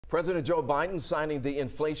President Joe Biden signing the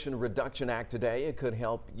Inflation Reduction Act today. It could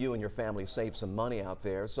help you and your family save some money out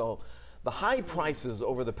there. So the high prices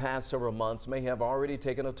over the past several months may have already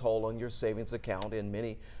taken a toll on your savings account, and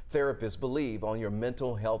many therapists believe on your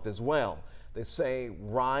mental health as well. They say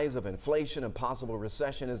rise of inflation and possible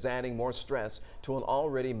recession is adding more stress to an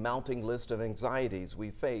already mounting list of anxieties we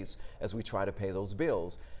face as we try to pay those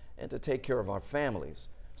bills and to take care of our families.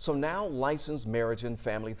 So now licensed marriage and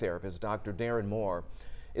family therapist Dr. Darren Moore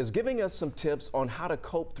is giving us some tips on how to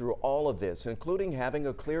cope through all of this, including having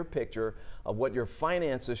a clear picture of what your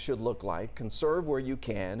finances should look like, conserve where you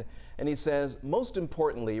can, and he says, most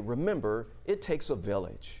importantly, remember, it takes a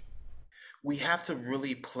village. We have to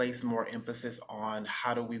really place more emphasis on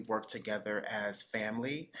how do we work together as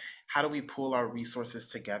family? How do we pool our resources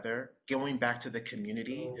together? Going back to the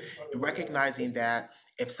community and recognizing that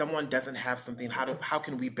if someone doesn't have something, how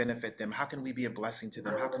can we benefit them? How can we be a blessing to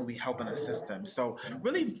them? How can we help and assist them? So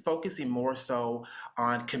really focusing more so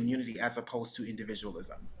on community as opposed to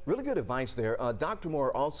individualism. Really good advice there. Dr.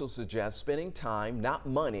 Moore also suggests spending time, not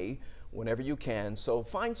money, whenever you can. So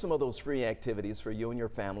find some of those free activities for you and your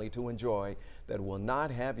family to enjoy that will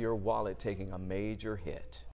not have your wallet taking a major hit.